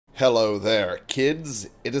Hello there, kids.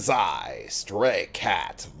 It is I, Stray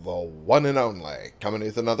Cat, the one and only, coming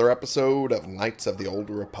with another episode of Knights of the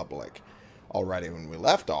Old Republic. Alrighty, when we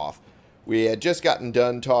left off, we had just gotten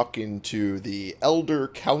done talking to the Elder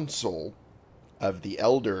Council of the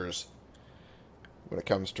Elders when it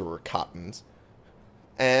comes to Rakatans,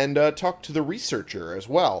 and talked to the researcher as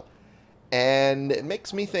well. And it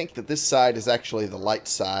makes me think that this side is actually the light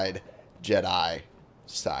side, Jedi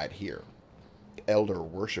side here. Elder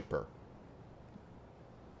Worshipper.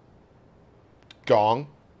 Gong.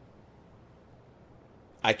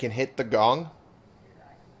 I can hit the gong.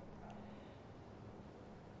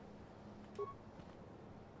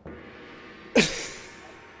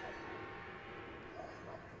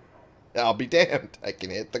 I'll be damned. I can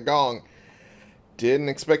hit the gong. Didn't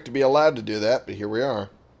expect to be allowed to do that, but here we are.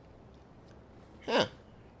 Huh.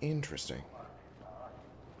 Interesting.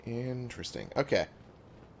 Interesting. Okay.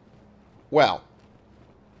 Well.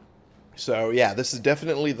 So, yeah, this is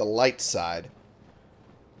definitely the light side.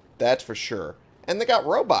 That's for sure. And they got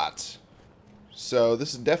robots. So,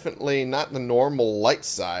 this is definitely not the normal light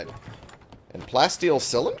side. And plasteel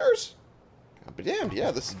cylinders? I'll be damned,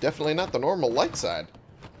 yeah, this is definitely not the normal light side.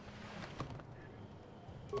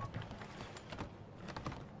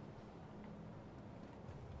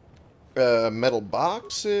 Metal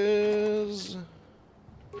boxes.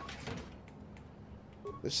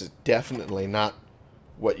 This is definitely not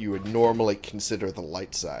what you would normally consider the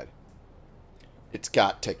light side. It's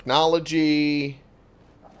got technology.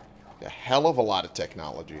 A hell of a lot of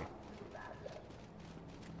technology.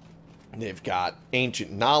 They've got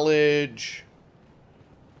ancient knowledge.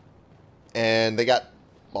 And they got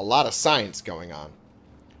a lot of science going on.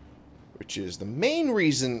 Which is the main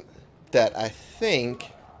reason that I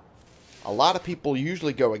think a lot of people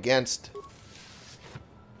usually go against,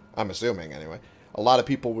 I'm assuming anyway, a lot of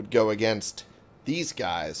people would go against these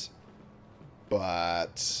guys,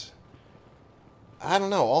 but I don't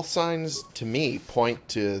know, all signs to me point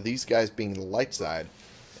to these guys being the light side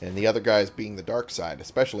and the other guys being the dark side,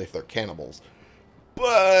 especially if they're cannibals.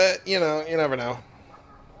 But, you know, you never know.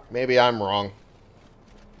 Maybe I'm wrong.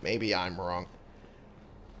 Maybe I'm wrong.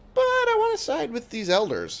 But I want to side with these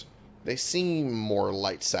elders. They seem more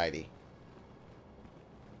light-sidey.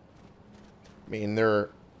 I mean, their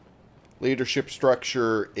leadership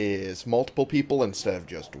structure is multiple people instead of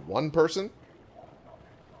just one person.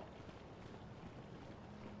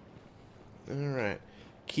 Alright.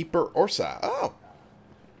 Keeper Orsa. Oh!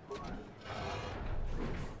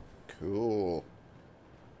 Cool.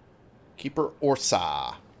 Keeper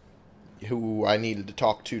Orsa. Who I needed to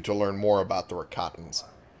talk to learn more about the Rakatans.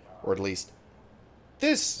 Or at least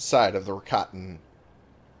this side of the Rakatan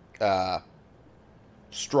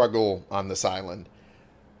struggle on this island.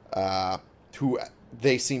 Who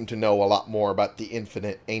they seem to know a lot more about the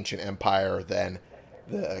infinite ancient empire than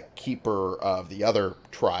the keeper of the other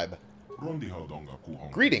tribe.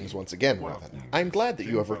 Greetings once again, Raven. I am glad that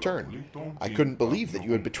you have returned. I couldn't believe that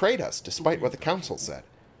you had betrayed us, despite what the council said.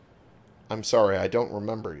 I'm sorry, I don't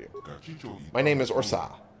remember you. My name is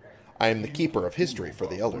Orsa. I am the keeper of history for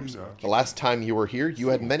the elders. The last time you were here, you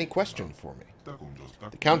had many questions for me.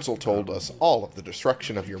 The council told us all of the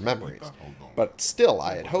destruction of your memories, but still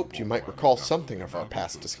I had hoped you might recall something of our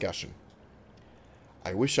past discussion.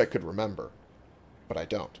 I wish I could remember, but I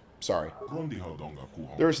don't. Sorry.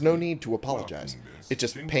 There is no need to apologize. It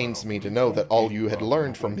just pains me to know that all you had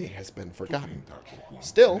learned from me has been forgotten.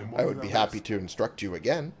 Still, I would be happy to instruct you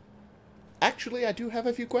again. Actually, I do have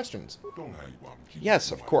a few questions.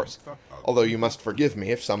 Yes, of course. Although you must forgive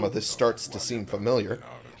me if some of this starts to seem familiar.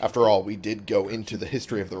 After all, we did go into the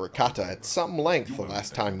history of the Rakata at some length the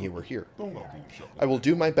last time you were here. I will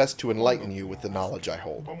do my best to enlighten you with the knowledge I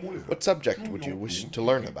hold. What subject would you wish to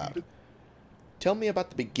learn about? Tell me about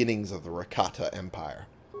the beginnings of the Rakata Empire.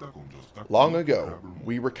 Long ago,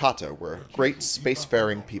 we Rakata were a great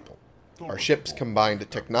spacefaring people. Our ships combined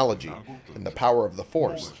technology and the power of the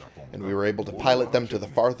Force, and we were able to pilot them to the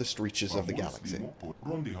farthest reaches of the galaxy.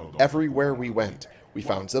 Everywhere we went, we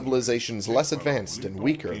found civilizations less advanced and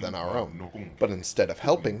weaker than our own, but instead of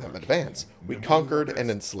helping them advance, we conquered and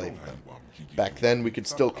enslaved them. Back then, we could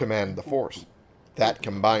still command the Force. That,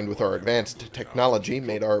 combined with our advanced technology,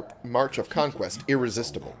 made our march of conquest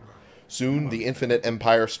irresistible. Soon, the infinite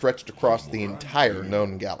empire stretched across the entire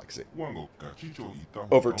known galaxy.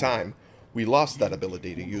 Over time, we lost that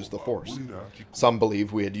ability to use the Force. Some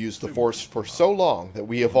believe we had used the Force for so long that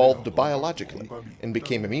we evolved biologically and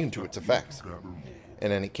became immune to its effects.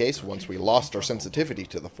 In any case, once we lost our sensitivity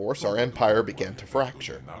to the Force, our empire began to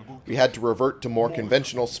fracture. We had to revert to more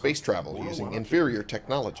conventional space travel using inferior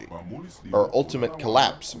technology. Our ultimate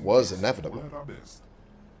collapse was inevitable.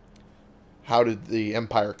 How did the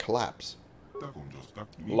Empire collapse?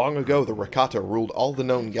 Long ago, the Rakata ruled all the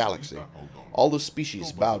known galaxy. All the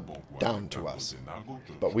species bowed down to us.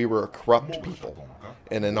 But we were a corrupt people,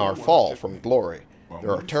 and in our fall from glory,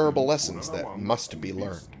 there are terrible lessons that must be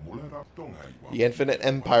learned. The infinite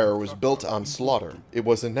empire was built on slaughter. It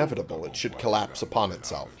was inevitable it should collapse upon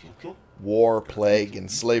itself. War, plague,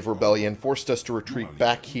 and slave rebellion forced us to retreat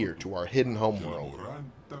back here to our hidden homeworld.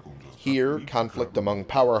 Here, conflict among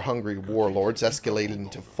power-hungry warlords escalated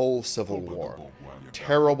into full civil war.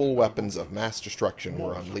 Terrible weapons of mass destruction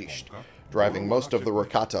were unleashed, driving most of the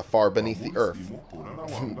Rakata far beneath the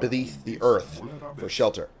earth for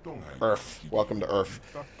shelter. Earth. Welcome to Earth.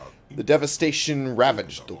 The devastation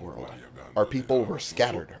ravaged the world. Our people were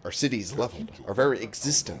scattered, our cities leveled, our very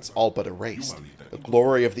existence all but erased. The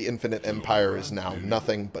glory of the infinite empire is now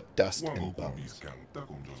nothing but dust and bones.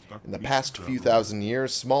 In the past few thousand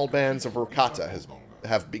years, small bands of Rakata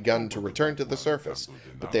have begun to return to the surface,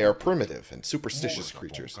 but they are primitive and superstitious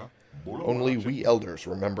creatures. Only we elders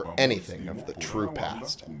remember anything of the true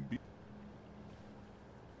past.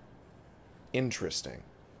 Interesting.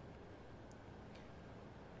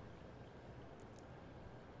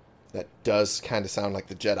 That does kind of sound like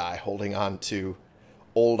the Jedi holding on to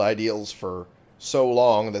old ideals for so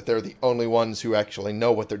long that they're the only ones who actually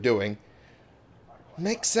know what they're doing.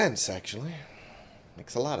 Makes sense, actually.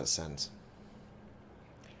 Makes a lot of sense.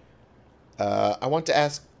 I want to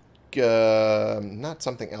ask, not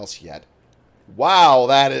something else yet. Wow,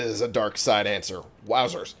 that is a dark side answer.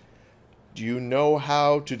 Wowzers. Do you know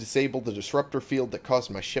how to disable the disruptor field that caused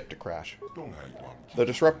my ship to crash? The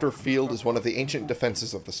disruptor field is one of the ancient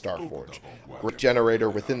defenses of the Starforge. A great generator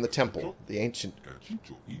within the temple.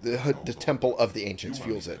 The temple of the ancients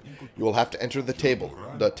fuels it. You will have to enter the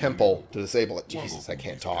temple to disable it. Jesus, I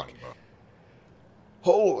can't talk.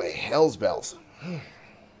 Holy hell's bells.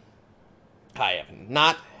 I have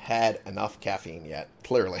not had enough caffeine yet,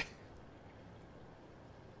 clearly.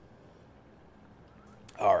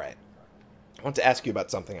 Alright. I want to ask you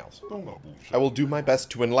about something else. I will do my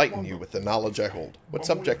best to enlighten you with the knowledge I hold. What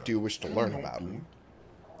subject do you wish to learn about?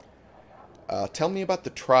 Tell me about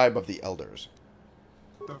the tribe of the Elders.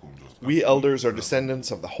 We Elders are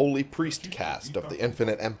descendants of the holy priest caste of the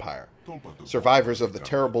Infinite Empire, survivors of the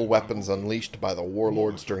terrible weapons unleashed by the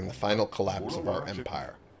warlords during the final collapse of our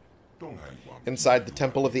empire. Inside the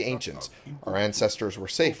Temple of the Ancients, our ancestors were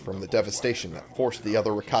safe from the devastation that forced the other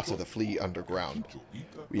Rakata to flee underground.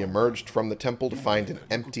 We emerged from the temple to find an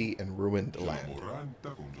empty and ruined land.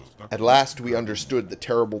 At last we understood the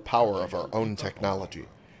terrible power of our own technology.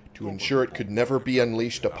 To ensure it could never be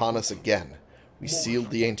unleashed upon us again, we sealed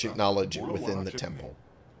the ancient knowledge within the temple.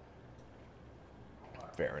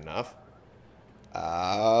 Fair enough.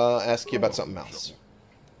 I'll ask you about something else.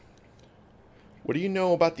 What do you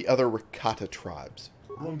know about the other Rakata tribes?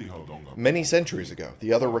 Many centuries ago,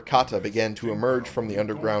 the other Rakata began to emerge from the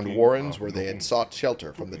underground warrens where they had sought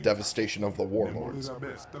shelter from the devastation of the warlords.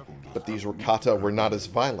 But these Rakata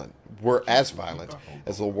were as violent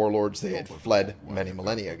as the warlords they had fled many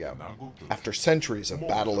millennia ago. After centuries of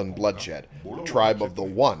battle and bloodshed, the tribe of the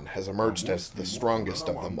One has emerged as the strongest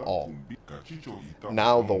of them all.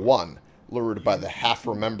 Now the One, lured by the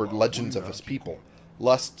half-remembered legends of his people,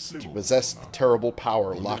 lusts to possess the terrible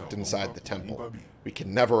power locked inside the temple. We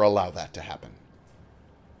can never allow that to happen.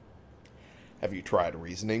 Have you tried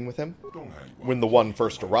reasoning with him? When the One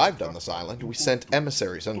first arrived on this island, we sent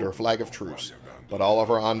emissaries under a flag of truce, but all of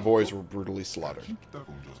our envoys were brutally slaughtered.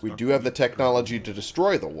 We do have the technology to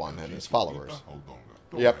destroy the One and his followers.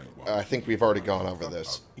 Yep, I think we've already gone over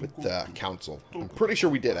this with the Council. I'm pretty sure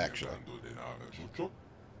we did, actually.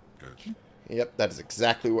 Yep, that is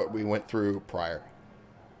exactly what we went through prior.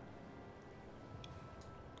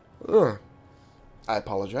 I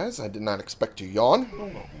apologize. I did not expect to yawn.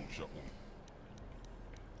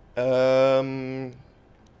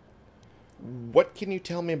 What can you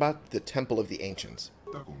tell me about the Temple of the Ancients?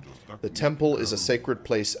 The temple is a sacred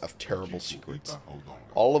place of terrible secrets.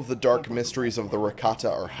 All of the dark mysteries of the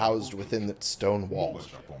Rakata are housed within its stone walls,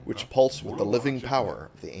 which pulse with the living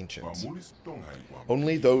power of the ancients.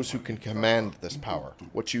 Only those who can command this power,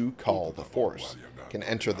 what you call the Force, can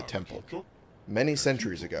enter the temple. Many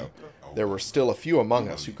centuries ago, there were still a few among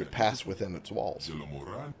us who could pass within its walls.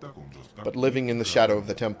 But living in the shadow of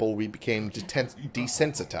the temple, we became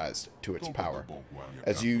desensitized to its power.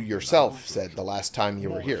 As you yourself said the last time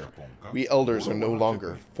you were here, we elders are no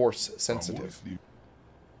longer force-sensitive.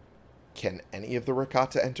 Can any of the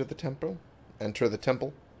Rakata enter the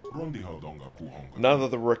temple? None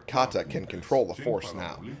of the Rakata can control the Force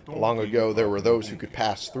now. Long ago, there were those who could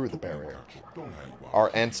pass through the barrier.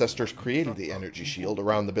 Our ancestors created the energy shield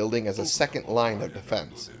around the building as a second line of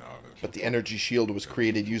defense. But the energy shield was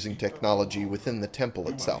created using technology within the temple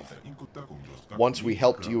itself. Once we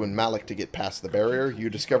helped you and Malik to get past the barrier, you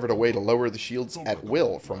discovered a way to lower the shields at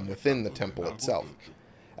will from within the temple itself.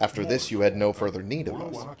 After this, you had no further need of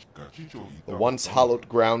us. The once hallowed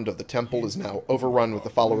ground of the temple is now overrun with the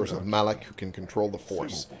followers of Malik who can control the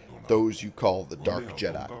Force, those you call the Dark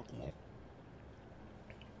Jedi.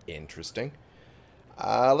 Interesting.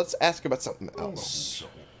 Let's ask about something else.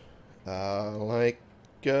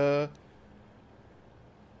 The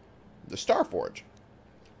Starforge.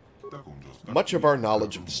 Much of our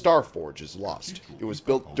knowledge of the Starforge is lost. It was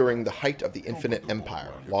built during the height of the Infinite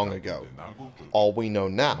Empire, long ago. All we know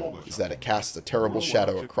now is that it casts a terrible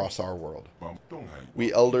shadow across our world.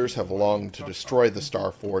 We elders have longed to destroy the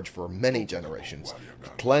Starforge for many generations, to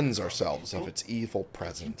cleanse ourselves of its evil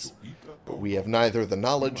presence. But we have neither the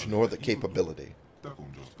knowledge nor the capability.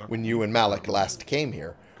 When you and Malik last came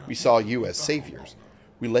here, we saw you as saviors.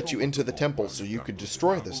 We let you into the temple so you could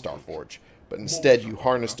destroy the Starforge, but instead you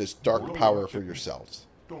harnessed its dark power for yourselves.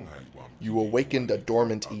 You awakened a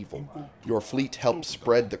dormant evil. Your fleet helped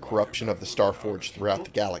spread the corruption of the Starforge throughout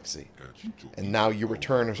the galaxy. And now you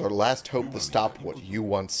return as our last hope to stop what you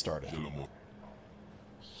once started.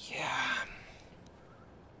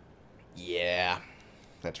 Yeah.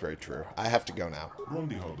 That's very true. I have to go now.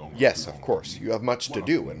 Yes, of course. You have much to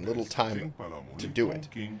do and little time to do it.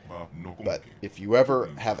 But if you ever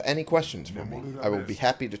have any questions for me, I will be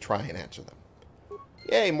happy to try and answer them.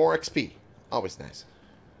 Yay, more XP. Always nice.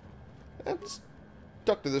 Let's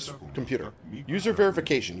talk to this computer. User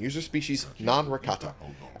verification. User species non-Rakata.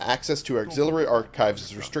 Access to auxiliary archives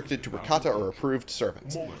is restricted to Rakata or approved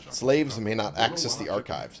servants. Slaves may not access the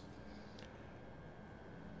archives.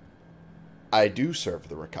 I do serve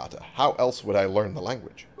the Rakata. How else would I learn the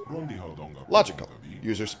language? Logical.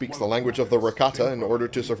 User speaks the language of the Rakata in order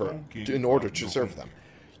to serve them.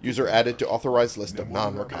 User added to authorized list of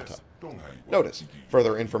non-Rakata. Notice,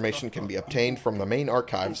 further information can be obtained from the main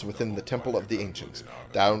archives within the Temple of the Ancients,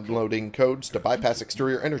 downloading codes to bypass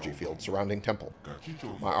exterior energy fields surrounding temple.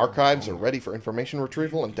 My archives are ready for information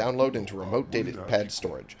retrieval and download into remote datapad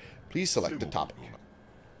storage. Please select a topic.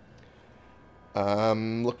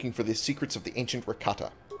 Looking for the secrets of the ancient Rakata.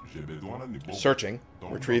 Searching,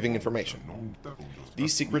 retrieving information.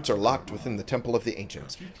 These secrets are locked within the Temple of the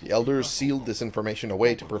Ancients. The Elders sealed this information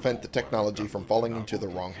away to prevent the technology from falling into the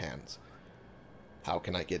wrong hands. How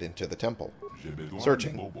can I get into the temple?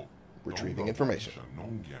 Searching, retrieving information.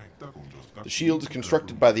 The shields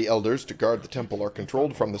constructed by the Elders to guard the temple are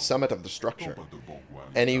controlled from the summit of the structure.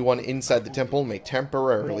 Anyone inside the temple may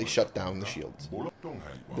temporarily shut down the shields.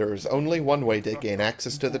 There is only one way to gain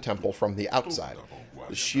access to the temple from the outside.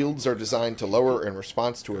 The shields are designed to lower in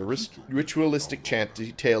response to a ritualistic chant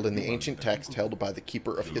detailed in the ancient text held by the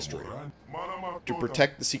Keeper of History. To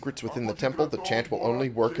protect the secrets within the temple, the chant will only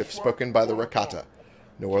work if spoken by the Rakata.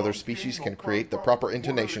 No other species can create the proper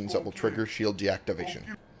intonations that will trigger shield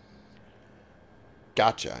deactivation.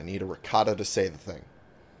 Gotcha, I need a Rakata to say the thing.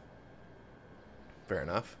 Fair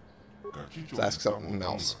enough. Let's ask something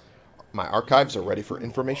else. My archives are ready for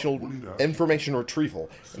information retrieval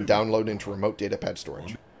and download into remote datapad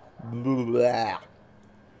storage. Blah.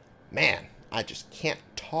 Man, I just can't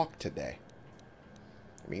talk today.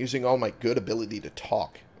 I'm using all my good ability to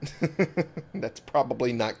talk. That's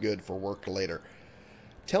probably not good for work later.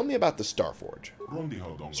 Tell me about the Starforge.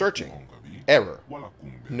 Searching. Error.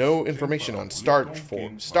 No information on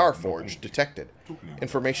Starforge detected.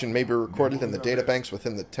 Information may be recorded in the databanks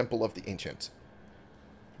within the Temple of the Ancients.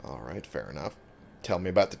 Alright, fair enough. Tell me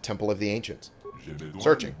about the Temple of the Ancients.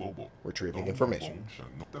 Searching. Retrieving information.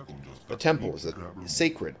 The temple is a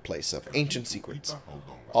sacred place of ancient secrets.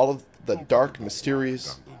 All of the dark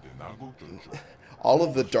mysteries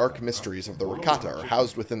of the Rakata are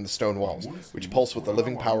housed within the stone walls, which pulse with the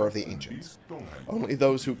living power of the ancients. Only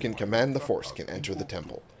those who can command the Force can enter the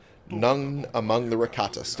temple. None among the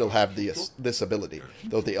Rakata still have this ability,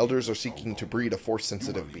 though the Elders are seeking to breed a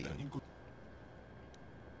Force-sensitive being.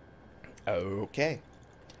 Okay.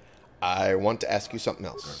 I want to ask you something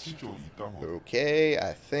else. Okay,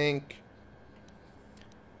 I think...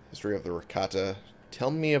 History of the Rakata.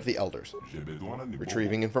 Tell me of the Elders.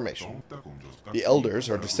 Retrieving information. The Elders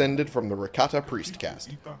are descended from the Rakata priest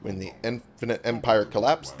caste. When the Infinite Empire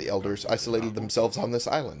collapsed, the Elders isolated themselves on this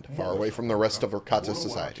island, far away from the rest of Rakata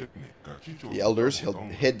society. The Elders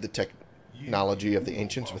hid the technology of the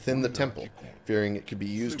Ancients within the temple, fearing it could be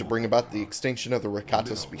used to bring about the extinction of the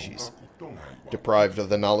Rakata species. Deprived of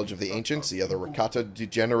the knowledge of the ancients, the Elder Rakata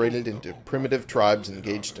degenerated into primitive tribes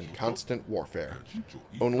engaged in constant warfare.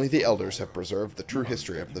 Only the elders have preserved the true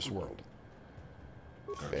history of this world.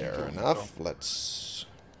 Fair enough. Let's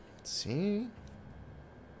see.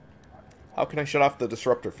 How can I shut off the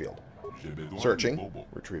disruptor field? Searching.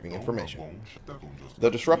 Retrieving information. The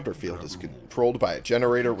disruptor field is controlled by a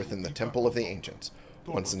generator within the Temple of the Ancients.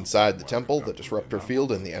 Once inside the temple, the disruptor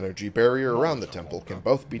field and the energy barrier around the temple can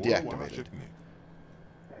both be deactivated.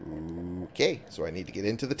 Okay, so I need to get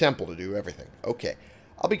into the temple to do everything. Okay,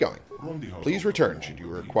 I'll be going. Please return should you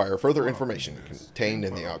require further information contained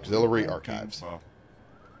in the auxiliary archives.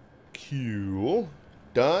 Cool.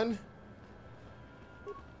 Done.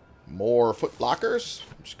 More foot lockers.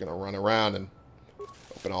 I'm just going to run around and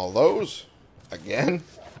open all those. Again.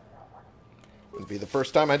 Wouldn't be the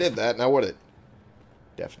first time I did that, now would it?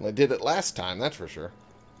 Definitely did it last time, that's for sure.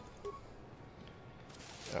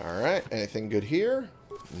 Alright, anything good here?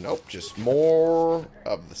 Nope, just more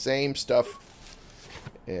of the same stuff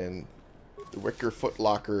in the wicker foot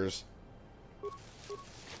lockers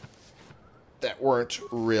that weren't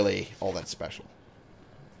really all that special.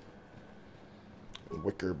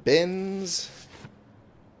 Wicker bins.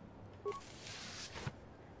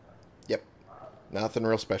 Yep, nothing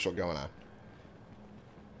real special going on.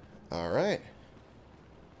 Alright.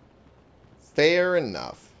 Fair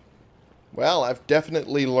enough. Well, I've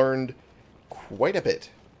definitely learned quite a bit.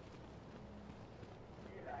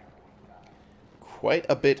 Quite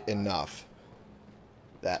a bit enough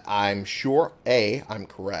that I'm sure, A, I'm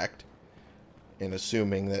correct in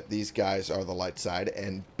assuming that these guys are the light side,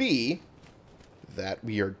 and B, that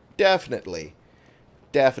we are definitely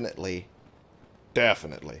gonna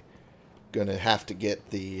have to get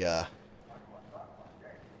the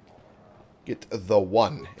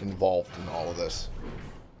one involved in all of this.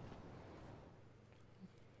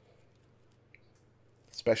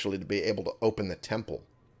 Especially to be able to open the temple.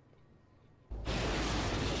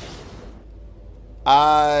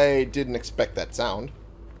 I didn't expect that sound.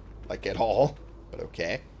 Like, at all. But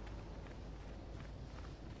okay.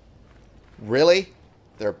 Really?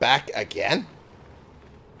 They're back again?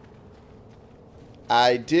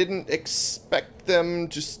 I didn't expect them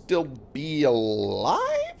to still be alive?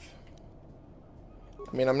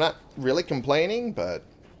 I mean, I'm not really complaining, but...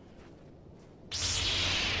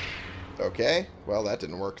 Okay, well, that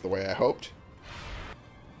didn't work the way I hoped.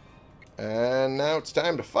 And now it's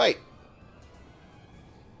time to fight.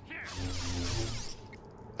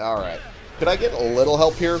 Alright. Could I get a little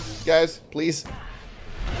help here, guys? Please?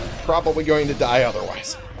 Probably going to die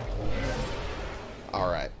otherwise.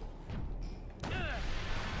 Alright.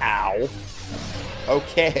 Ow.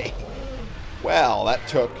 Okay. Well, that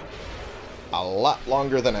took a lot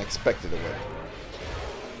longer than I expected it would.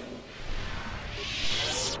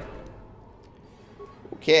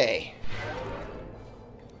 Okay.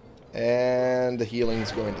 And the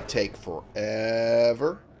healing's going to take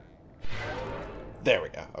forever. There we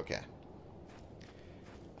go. Okay.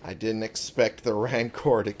 I didn't expect the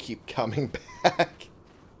Rancor to keep coming back.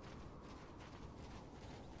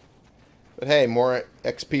 But hey, more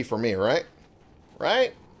XP for me, right?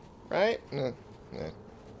 Right? Right? No.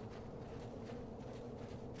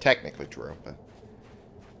 Technically true, but...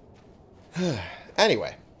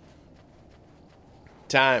 Anyway.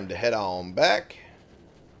 Time to head on back.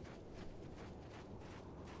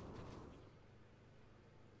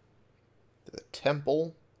 To the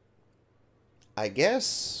temple. I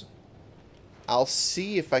guess I'll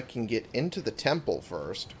see if I can get into the temple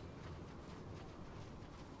first.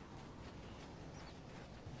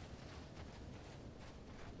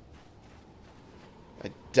 I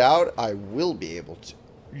doubt I will be able to.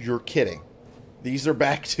 You're kidding. These are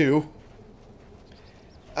back too.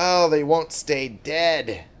 Oh, they won't stay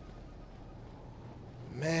dead.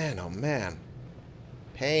 Man, oh man.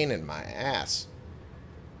 Pain in my ass.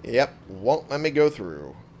 Yep, won't let me go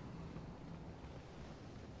through.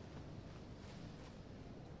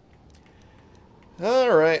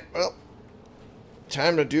 Alright, well,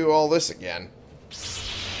 time to do all this again.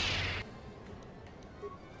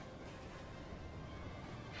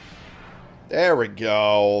 There we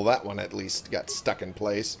go. That one at least got stuck in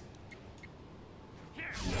place.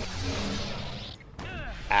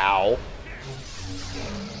 Ow.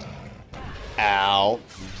 Ow.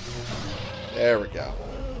 There we go.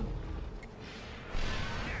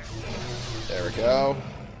 There we go.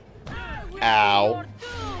 Ow.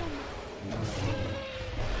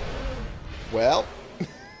 Well,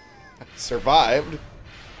 I survived,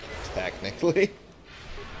 technically.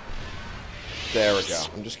 There we go.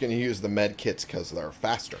 I'm just going to use the med kits because they're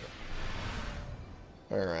faster.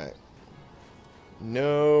 Alright.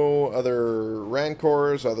 No other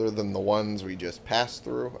Rancors other than the ones we just passed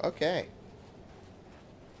through. Okay.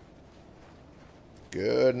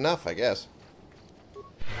 Good enough, I guess.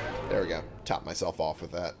 There we go. Top myself off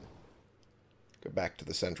with that. Go back to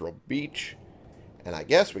the central beach. And I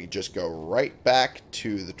guess we just go right back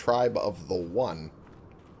to the tribe of the One.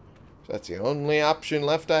 So that's the only option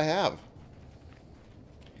left I have.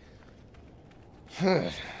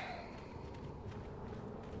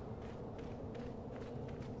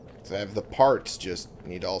 So I have the parts, just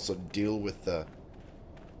need to also deal with the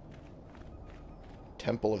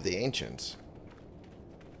Temple of the Ancients.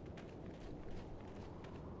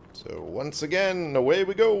 So once again, away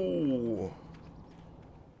we go!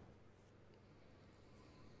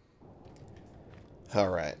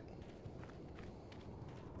 Alright.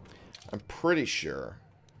 I'm pretty sure.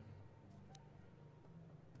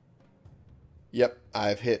 Yep,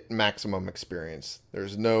 I've hit maximum experience.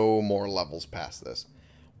 There's no more levels past this.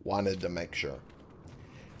 Wanted to make sure.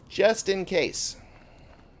 Just in case.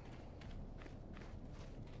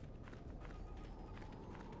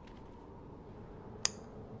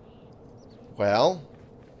 Well,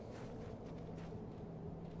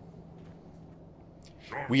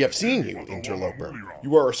 we have seen you, interloper.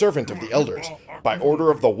 You are a servant of the elders. By order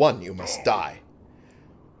of the One, you must die.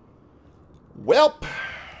 Welp.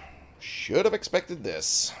 Should have expected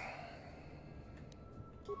this.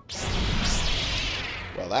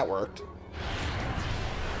 Well, that worked.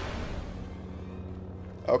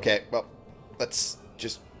 Okay, well, let's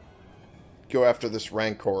just go after this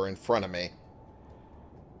Rancor in front of me.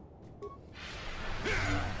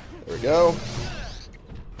 There we go.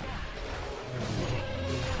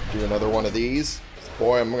 Do another one of these.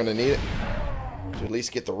 Boy, I'm going to need it to at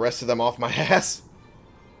least get the rest of them off my ass.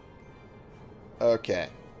 Okay.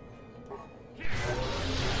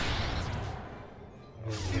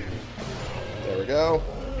 There we go.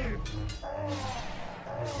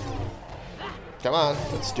 Come on,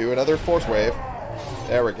 let's do another force wave.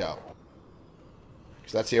 There we go.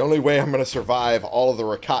 Because that's the only way I'm going to survive all of the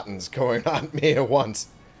Rakatans going on me at once.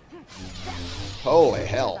 Holy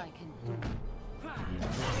hell.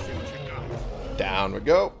 Down we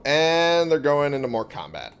go. And they're going into more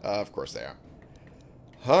combat. Of course they are.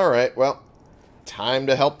 Alright, well, time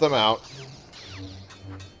to help them out.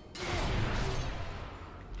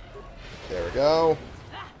 There we go.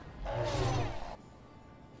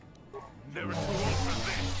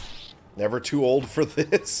 Never too old for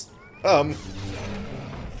this.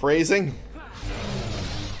 Phrasing.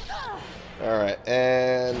 Alright,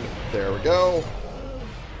 and there we go.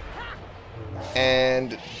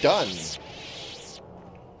 And done.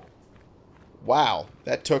 Wow,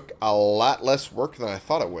 that took a lot less work than I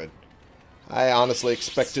thought it would. I honestly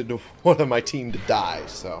expected one of my team to die,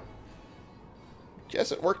 so...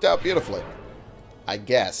 guess it worked out beautifully. I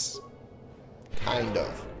guess. Kind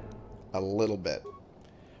of. A little bit.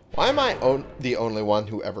 Why am I the only one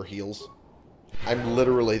who ever heals? I'm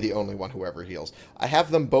literally the only one who ever heals. I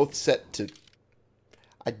have them both set to...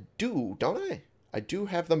 I do, don't I? I do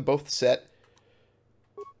have them both set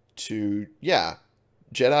to... yeah.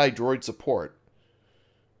 Jedi droid support.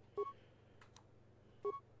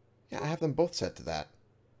 Yeah, I have them both set to that.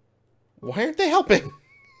 Why aren't they helping?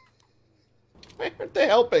 Why aren't they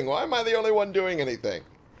helping? Why am I the only one doing anything?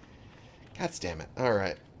 God damn it.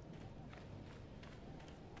 Alright.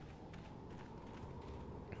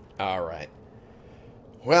 Alright.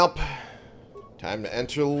 Welp. Time to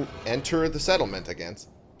enter the settlement again.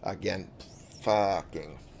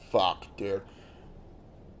 Fucking fuck, dude.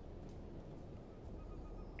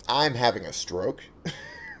 I'm having a stroke.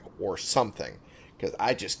 Or something. Because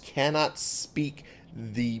I just cannot speak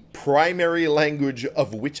the primary language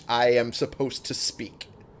of which I am supposed to speak.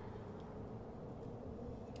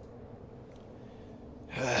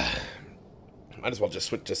 Might as well just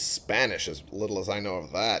switch to Spanish, as little as I know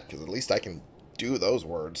of that, because at least I can do those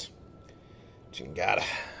words. Chingada.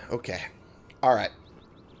 Okay. Alright.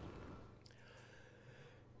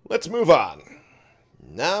 Let's move on.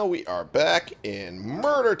 Now we are back in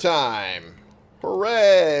murder time.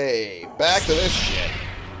 Hooray! Back to this shit.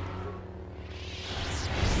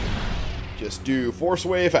 Just do force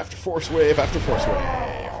wave after force wave after force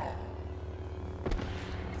wave.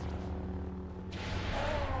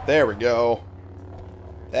 There we go.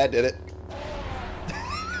 That did it.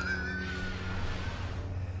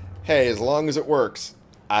 Hey, as long as it works,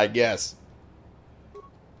 I guess.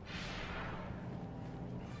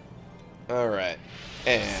 Alright.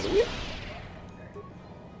 And we...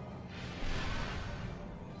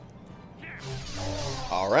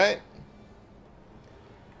 Alright.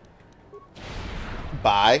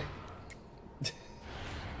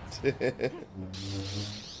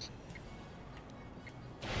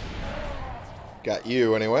 Got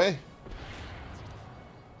you, anyway.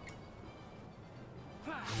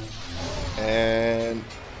 And...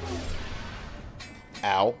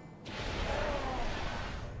 Ow.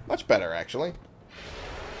 Much better, actually.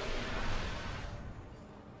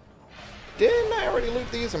 Didn't I already loot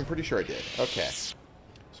these? I'm pretty sure I did. Okay.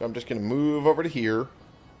 So I'm just going to move over to here.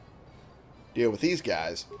 Deal with these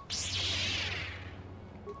guys.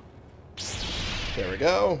 There we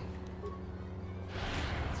go.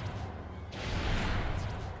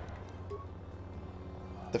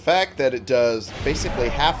 The fact that it does basically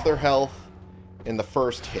half their health in the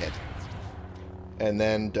first hit, and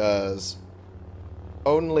then does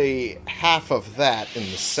only half of that in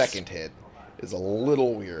the second hit, is a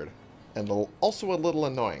little weird. And also a little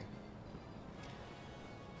annoying.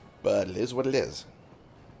 But it is what it is.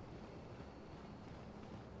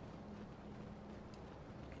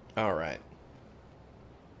 Alright.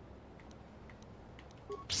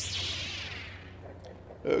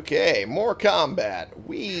 Okay, more combat.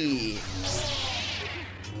 Whee!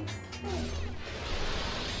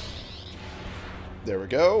 There we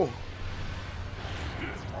go.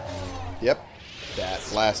 Yep.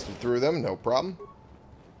 That lasted through them, no problem.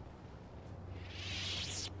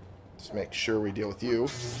 Just make sure we deal with you.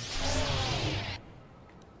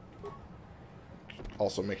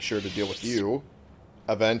 Also make sure to deal with you.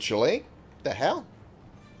 Eventually. The hell?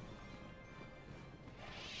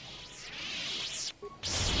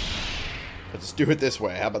 Let's do it this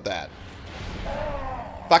way. How about that?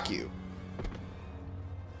 Fuck you.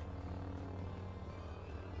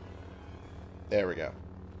 There we go.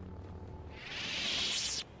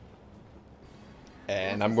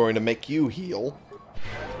 And I'm going to make you heal.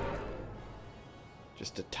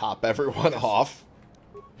 Just to top everyone off.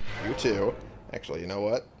 You too. Actually, you know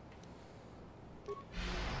what?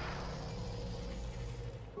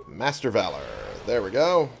 Master Valor. There we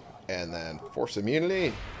go. And then Force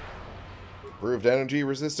Immunity. Improved energy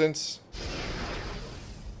resistance.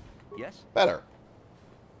 Yes? Better.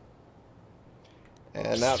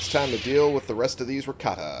 And now it's time to deal with the rest of these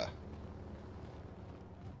Rakata.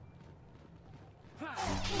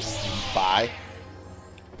 Bye.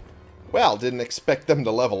 Well, didn't expect them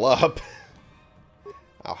to level up.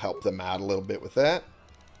 I'll help them out a little bit with that.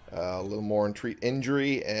 A little more in treat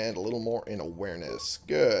injury and a little more in awareness.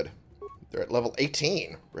 Good. They're at level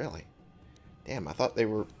 18. Really? Damn, I thought they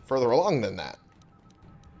were further along than that.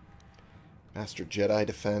 Master Jedi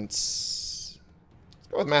Defense. Let's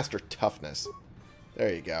go with Master Toughness.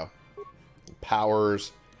 There you go.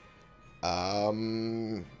 Powers.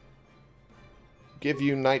 Give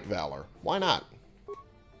you Night Valor. Why not?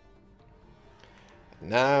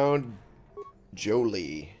 Now,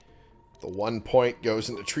 Jolie. The 1 point goes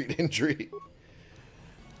into treat injury.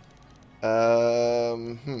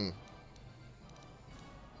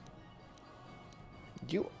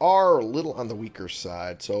 You are a little on the weaker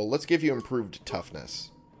side, so let's give you improved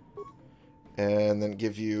toughness. And then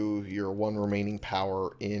give you your one remaining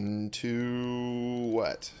power into...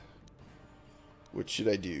 what? What should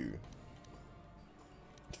I do?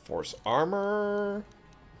 Force armor...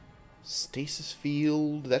 Stasis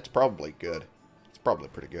field... That's probably good. It's probably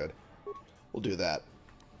pretty good. We'll do that.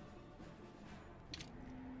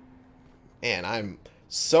 Man, I'm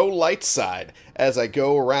so light side as I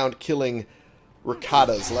go around killing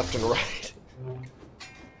Rakatas left and right.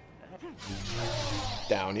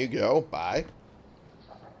 Down you go. Bye.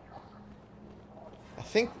 I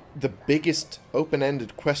think the biggest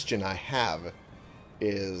open-ended question I have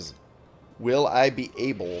is, will I be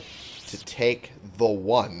able to take the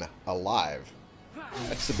one alive?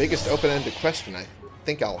 That's the biggest open-ended question I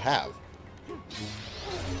think I'll have.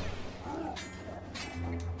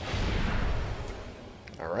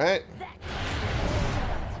 Alright.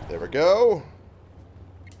 There we go.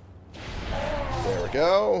 There we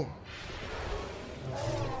go.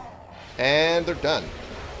 And they're done.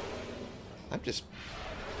 I'm just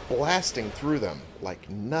blasting through them like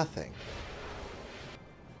nothing.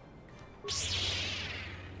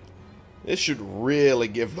 This should really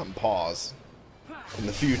give them pause in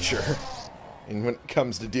the future. And when it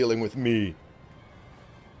comes to dealing with me.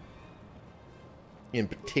 In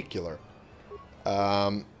particular.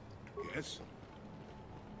 Yes.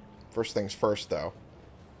 First things first, though.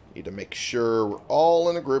 Need to make sure we're all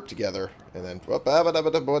in a group together. And then... what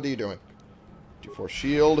are you doing? 2-4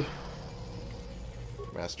 shield.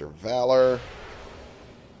 Master Valor.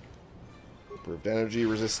 Improved energy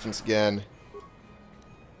resistance again.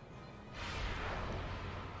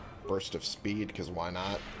 Burst of speed, because why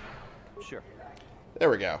not? Sure. There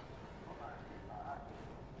we go.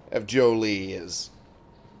 Have Jolie is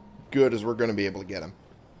good as we're going to be able to get him.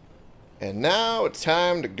 And now it's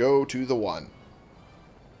time to go to the one.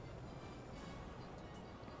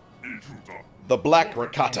 The Black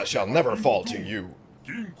Rakata shall never fall to you.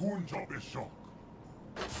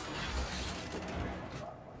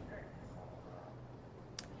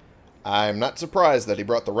 I'm not surprised that he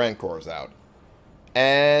brought the Rancors out.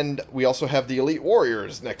 And we also have the Elite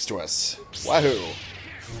Warriors next to us. Wahoo!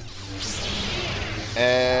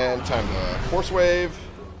 And time to Force Wave,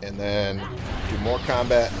 and then do more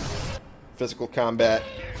combat. Physical combat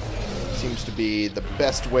seems to be the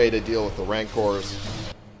best way to deal with the Rancors.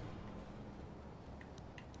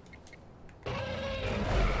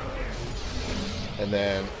 And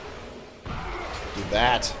then do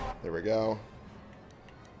that. There we go.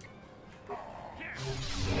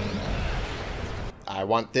 I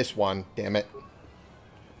want this one, damn it.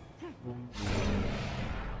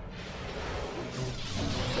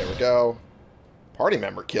 There we go. Party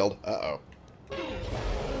member killed. Uh-oh.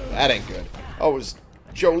 That ain't good. Oh, it was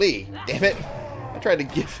Jolie. Damn it. I tried to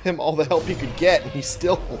give him all the help he could get, and he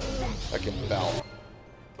still fucking fell.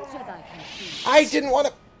 I didn't want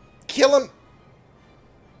to kill him.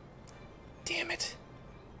 Damn it.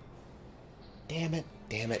 Damn it.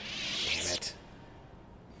 Damn it. Damn it.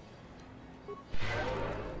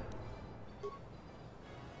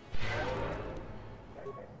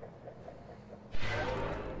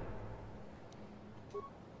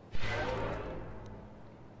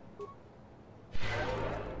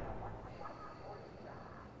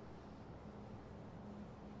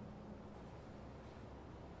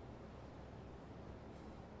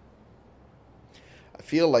 I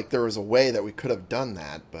feel like there was a way that we could have done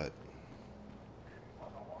that, but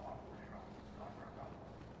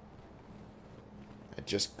I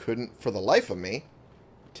just couldn't, for the life of me,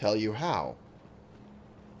 tell you how.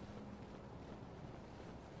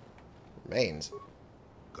 Remains.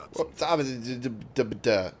 Whoops,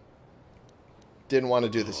 didn't want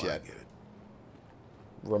to do this yet.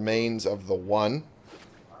 Remains of the one.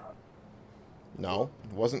 No,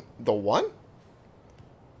 it wasn't the one?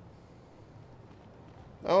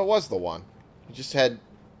 Oh, it was the one. He just had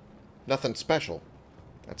nothing special.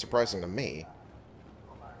 That's surprising to me.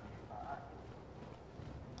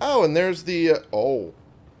 Oh, and there's the... oh.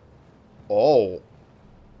 Oh.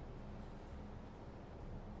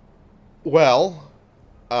 Well,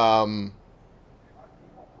 at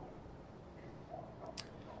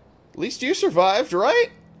least you survived, right?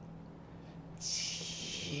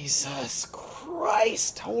 Jesus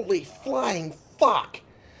Christ. Holy flying fuck.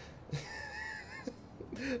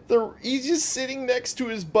 He's just sitting next to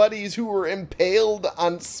his buddies who were impaled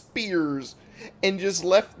on spears and just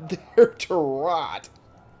left there to rot.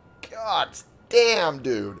 God damn,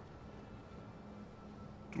 dude.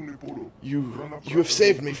 You have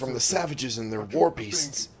saved me from the savages and their war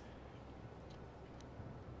beasts.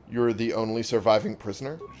 You're the only surviving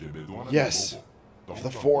prisoner? Yes. Of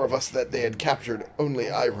the 4 of us that they had captured,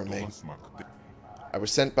 only I remain. I was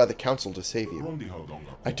sent by the council to save you.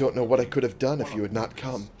 I don't know what I could have done if you had not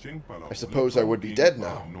come. I suppose I would be dead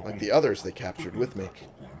now, like the others they captured with me.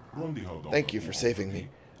 Thank you for saving me.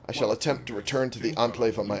 I shall attempt to return to the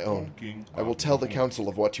Enclave on my own. I will tell the council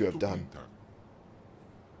of what you have done.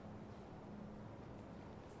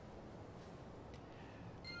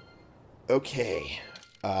 Okay.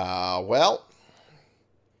 Well...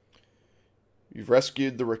 You've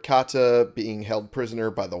rescued the Rakata being held prisoner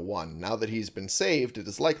by the One. Now that he's been saved, it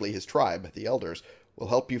is likely his tribe, the Elders, will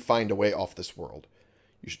help you find a way off this world.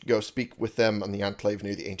 You should go speak with them on the Enclave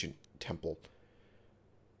near the ancient temple.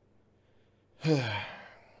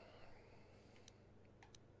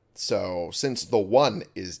 So, since the One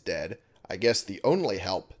is dead, I guess the only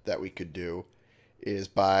help that we could do is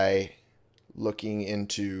by looking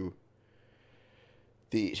into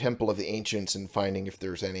the Temple of the Ancients and finding if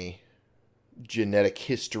there's any genetic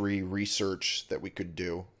history research that we could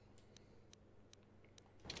do.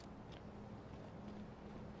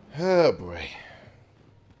 Oh boy.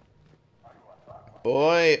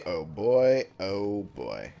 Boy, oh boy, oh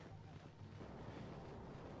boy.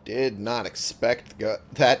 Did not expect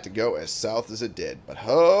that to go as south as it did, but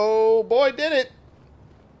oh boy did it.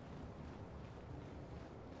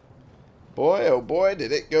 Boy, oh boy,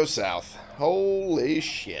 did it go south. Holy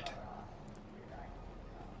shit.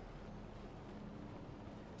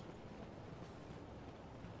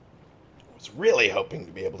 I was really hoping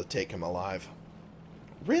to be able to take him alive.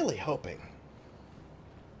 Really hoping.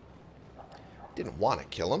 Didn't want to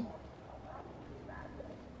kill him.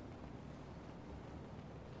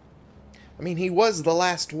 I mean, he was the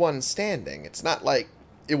last one standing. It's not like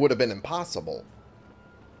it would have been impossible.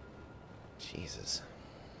 Jesus.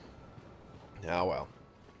 Oh, well.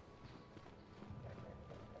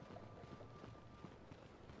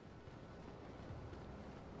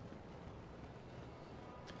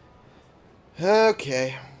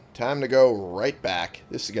 Okay, time to go right back.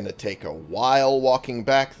 This is going to take a while walking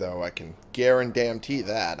back, though. I can guarantee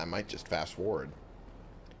that. I might just fast forward.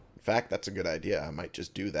 In fact, that's a good idea. I might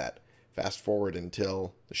just do that. Fast forward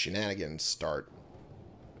until the shenanigans start.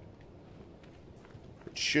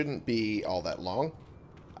 It shouldn't be all that long.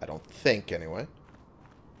 I don't think, anyway.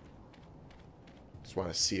 Just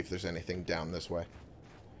want to see if there's anything down this way.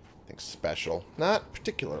 Anything special. Not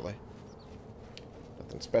particularly.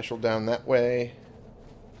 Nothing special down that way.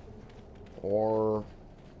 Or...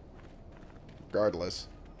 regardless.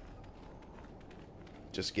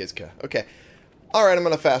 Just Gizka. Okay. Alright, I'm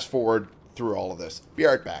going to fast forward through all of this. Be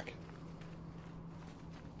right back.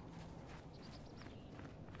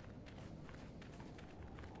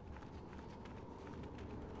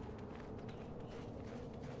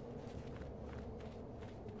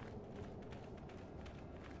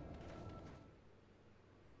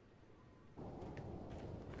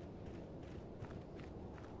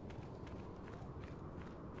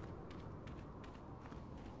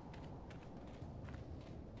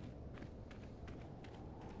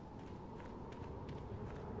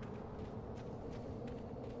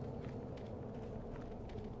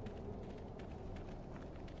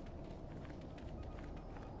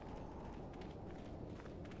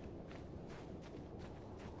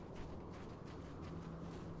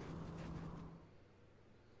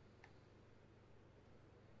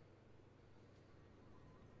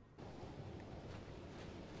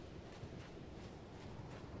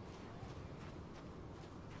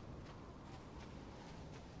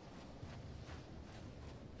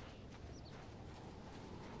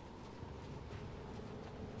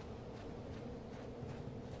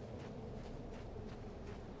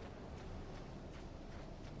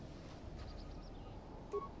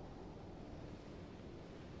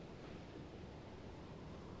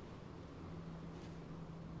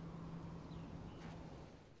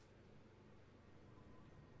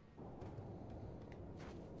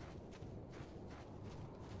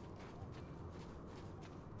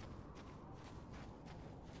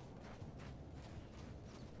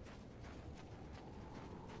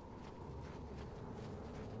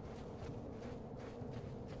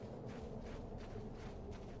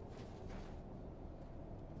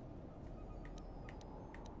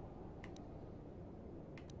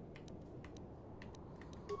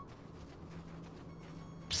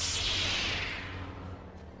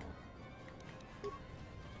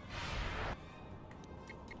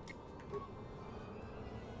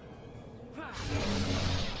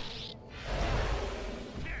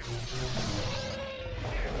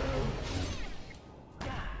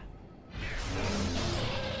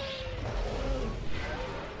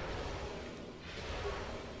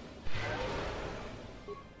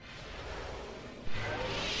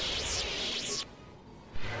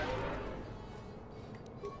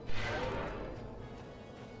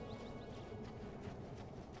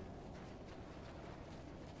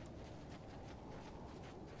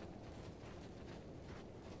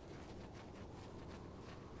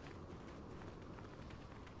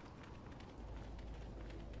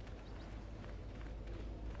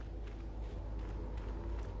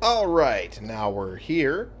 Alright, now we're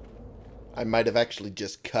here. I might have actually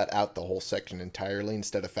just cut out the whole section entirely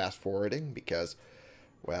instead of fast forwarding because,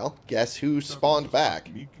 well, guess who spawned back?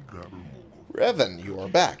 Revan, you are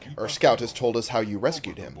back. Our scout has told us how you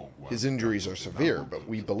rescued him. His injuries are severe, but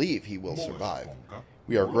we believe he will survive.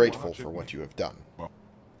 We are grateful for what you have done.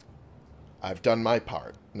 I've done my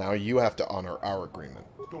part. Now you have to honor our agreement.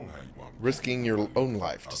 Risking your own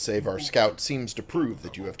life to save our scout seems to prove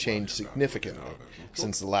that you have changed significantly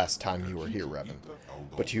since the last time you were here, Revan.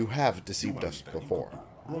 But you have deceived us before.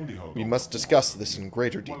 We must discuss this in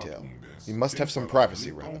greater detail. We must have some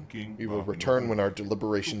privacy, Revan. We will return when our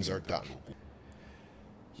deliberations are done.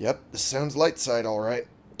 Yep, this sounds light side, all right.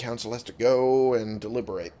 Council has to go and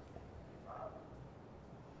deliberate.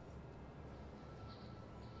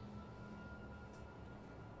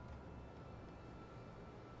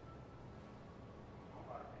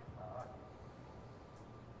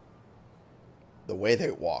 The way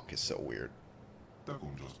they walk is so weird.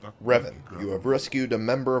 Revan, you have rescued a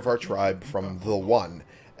member of our tribe from the One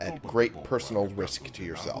at great personal risk to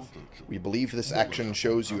yourself. We believe this action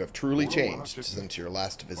shows you have truly changed since your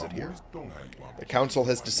last visit here. The Council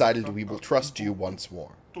has decided we will trust you once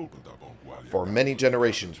more. For many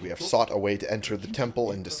generations we have sought a way to enter the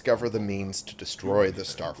temple and discover the means to destroy the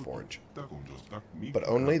Starforge. But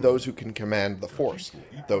only those who can command the Force,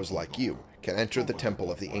 those like you, can enter the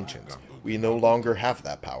temple of the ancients. We no longer have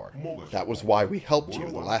that power. That was why we helped you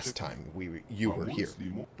the last time you were here.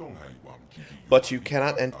 But you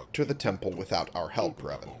cannot enter the temple without our help,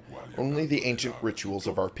 Revan. Only the ancient rituals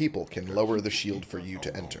of our people can lower the shield for you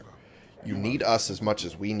to enter. You need us as much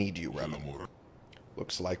as we need you, Revan.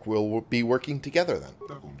 Looks like we'll be working together then.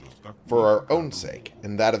 For our own sake,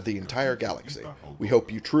 and that of the entire galaxy, we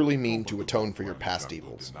hope you truly mean to atone for your past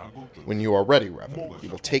evils. When you are ready, Revan, we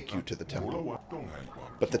will take you to the temple.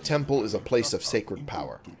 But the temple is a place of sacred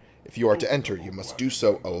power. If you are to enter, you must do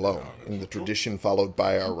so alone, in the tradition followed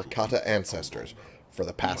by our Rakata ancestors for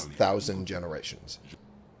the past 1,000 generations.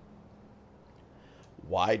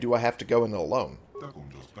 Why do I have to go in alone?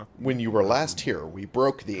 When you were last here, we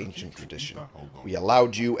broke the ancient tradition. We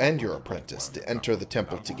allowed you and your apprentice to enter the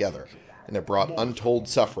temple together, and it brought untold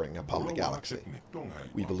suffering upon the galaxy.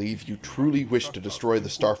 We believe you truly wish to destroy the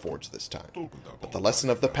Starforge this time, but the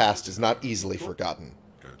lesson of the past is not easily forgotten.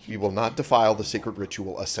 We will not defile the sacred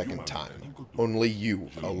ritual a second time. Only you,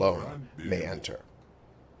 alone, may enter.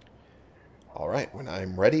 Alright, when I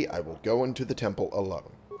am ready, I will go into the temple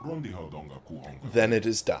alone. Then it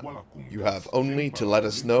is done. You have only to let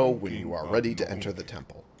us know when you are ready to enter the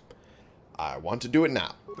temple. I want to do it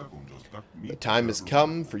now. The time has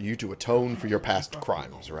come for you to atone for your past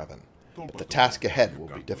crimes, Revan. But the task ahead will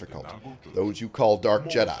be difficult. Those you call Dark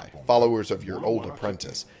Jedi, followers of your old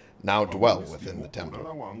apprentice, now dwell within the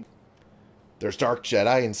temple. There's Dark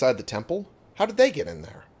Jedi inside the temple? How did they get in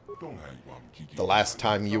there? The last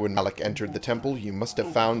time you and Malik entered the temple, you must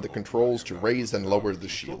have found the controls to raise and lower the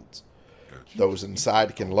shields. Those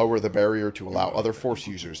inside can lower the barrier to allow other Force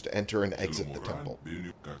users to enter and exit the temple.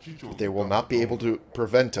 But they will not be able to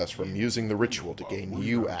prevent us from using the ritual to gain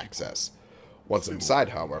you access. Once inside,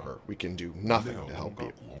 however, we can do nothing to help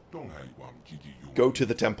you. Go to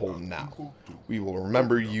the temple now. We will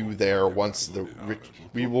remember you there once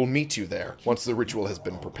we will meet you there once the ritual has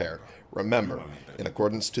been prepared. Remember, in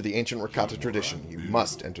accordance to the ancient Rakata tradition, you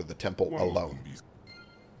must enter the temple alone.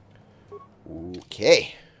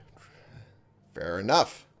 Okay. Fair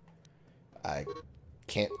enough. I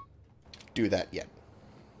can't do that yet.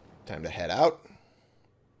 Time to head out.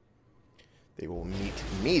 They will meet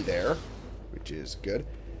me there, which is good.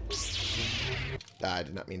 I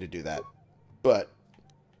did not mean to do that. But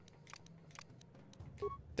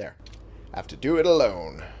there. I have to do it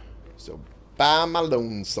alone. So by my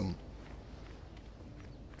lonesome.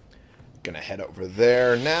 Gonna head over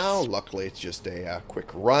there now. Luckily, it's just a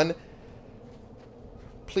quick run.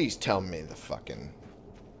 Please tell me the fucking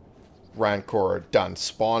Rancor are done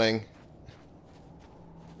spawning.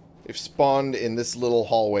 They've spawned in this little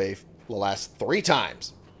hallway the last 3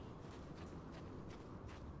 times.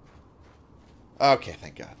 Okay,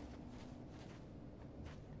 thank God.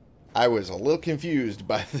 I was a little confused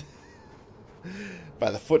by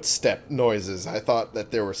the footstep noises. I thought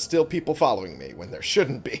that there were still people following me when there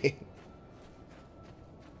shouldn't be.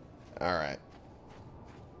 Alright.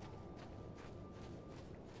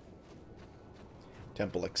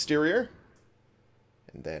 Temple exterior.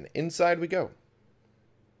 And then inside we go.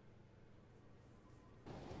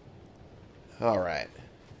 Alright.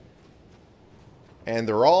 And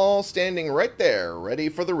they're all standing right there, ready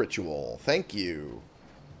for the ritual. Thank you.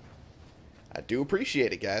 I do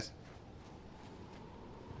appreciate it, guys.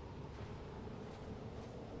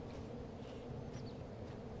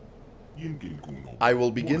 I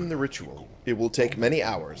will begin the ritual. It will take many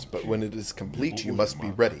hours, but when it is complete, you must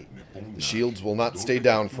be ready. The shields will not stay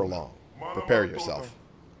down for long. Prepare yourself.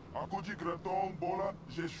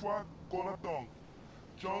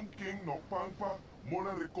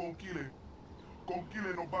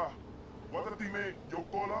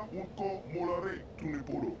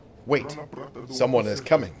 Wait, someone is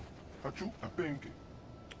coming.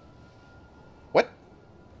 What?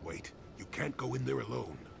 Wait, you can't go in there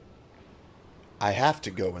alone. I have to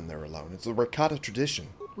go in there alone. It's a Rakata tradition.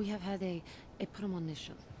 We have had a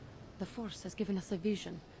premonition. The Force has given us a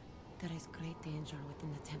vision. There is great danger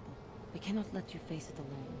within the temple. We cannot let you face it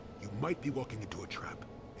alone. You might be walking into a trap.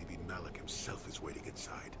 Maybe Malik himself is waiting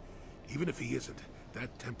inside. Even if he isn't,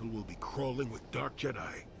 that temple will be crawling with Dark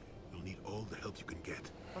Jedi. You'll need all the help you can get.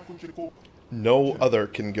 No other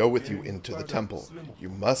can go with you into the temple. You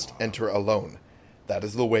must enter alone. That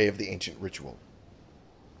is the way of the ancient ritual.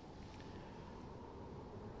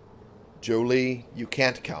 Jolie, you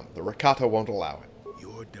can't come. The Rakata won't allow it.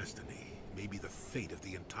 Your destiny, maybe the fate of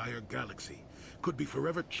the entire galaxy, could be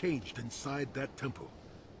forever changed inside that temple.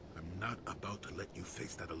 I'm not about to let you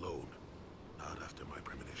face that alone. Not after my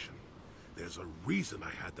premonition. There's a reason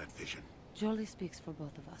I had that vision. Jolie speaks for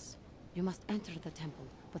both of us. You must enter the temple,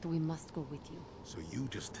 but we must go with you. So you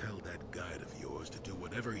just tell that guide of yours to do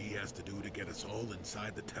whatever he has to do to get us all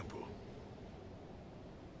inside the temple.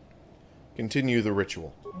 Continue the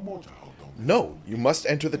ritual. No, you must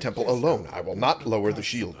enter the temple alone. I will not lower the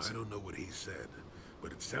shields. I don't know what he said,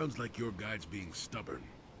 but it sounds like your guide's being stubborn.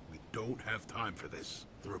 We don't have time for this.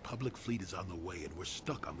 The Republic fleet is on the way, and we're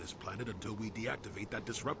stuck on this planet until we deactivate that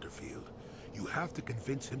disruptor field. You have to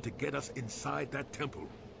convince him to get us inside that temple.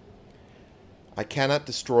 I cannot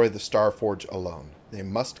destroy the Starforge alone. They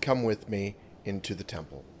must come with me into the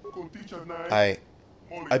temple. I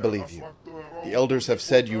believe you. The elders have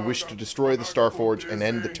said you wish to destroy the Starforge and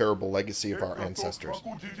end the terrible legacy of our ancestors.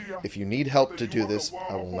 If you need help to do this,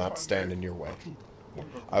 I will not stand in your way.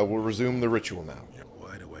 I will resume the ritual now.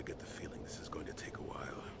 Why do I get the feeling this is going to take a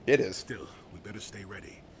while? It is. Still, we better stay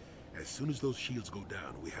ready. As soon as those shields go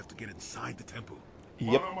down, we have to get inside the temple.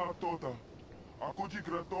 Yep.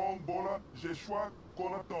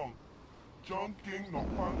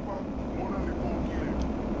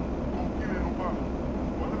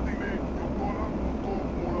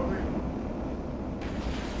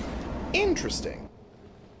 Interesting.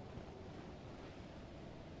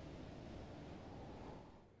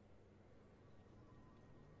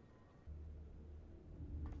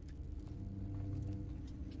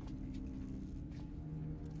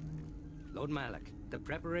 Lord Malak, the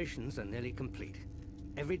preparations are nearly complete.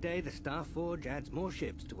 Every day the Starforge adds more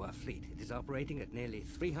ships to our fleet. It is operating at nearly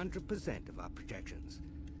 300% of our projections.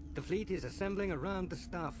 The fleet is assembling around the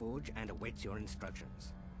Starforge and awaits your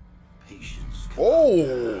instructions. Patience.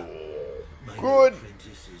 Oh, good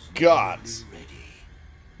gods.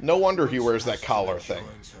 No wonder he wears that collar thing.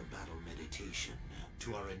 Her battle meditation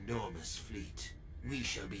to our enormous fleet. We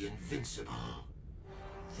shall be invincible.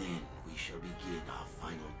 Then we shall begin our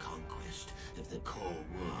final conquest of the core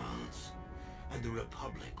worlds, and the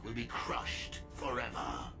Republic will be crushed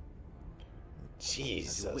forever.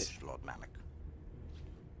 Jesus. As you wish, Lord Malak.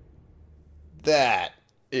 That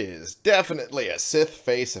is definitely a Sith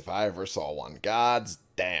face if I ever saw one. God's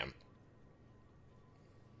damn.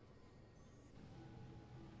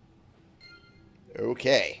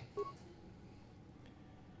 Okay.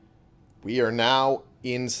 We are now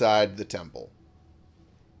inside the temple.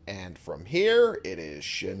 And from here, it is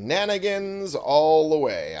shenanigans all the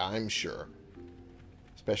way, I'm sure.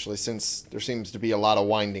 Especially since there seems to be a lot of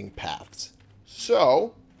winding paths.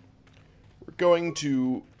 So, we're going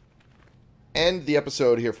to end the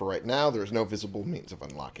episode here for right now. There's no visible means of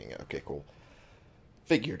unlocking it. Okay, cool.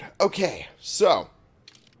 Figured. Okay, so,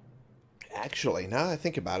 actually, now that I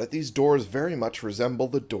think about it, these doors very much resemble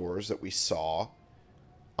the doors that we saw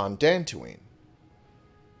on Dantooine.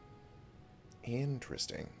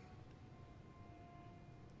 Interesting.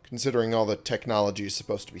 Considering all the technology is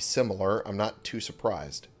supposed to be similar, I'm not too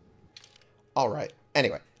surprised. Alright,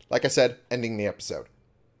 anyway, like I said, ending the episode.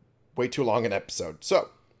 Way too long an episode. So,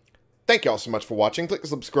 thank you all so much for watching. Click the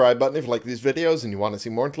subscribe button if you like these videos and you want to see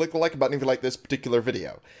more, and click the like button if you like this particular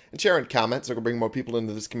video. And share and comment so I can bring more people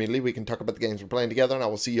into this community. We can talk about the games we're playing together, and I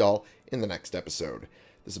will see y'all in the next episode.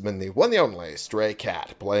 This has been the one and only Stray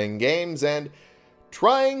Cat, playing games and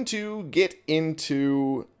trying to get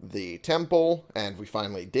into the temple, and we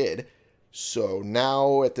finally did. So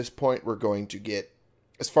now, at this point, we're going to get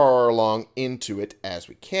as far along into it as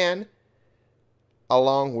we can,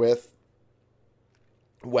 along with,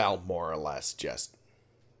 well, more or less just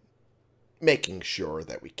making sure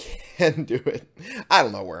that we can do it. I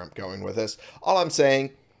don't know where I'm going with this. All I'm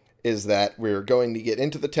saying is that we're going to get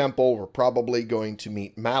into the temple. We're probably going to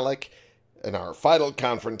meet Malak in our final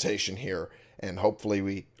confrontation here, and hopefully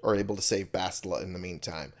we are able to save Bastila in the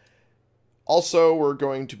meantime. Also, we're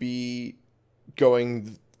going to be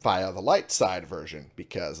going via the light side version,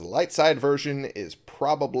 because the light side version is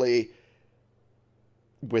probably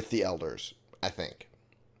with the elders, I think.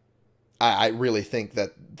 I really think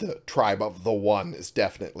that the tribe of the One is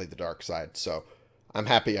definitely the dark side, so I'm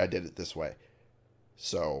happy I did it this way.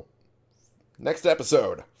 So, next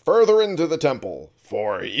episode, further into the temple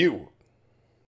for you.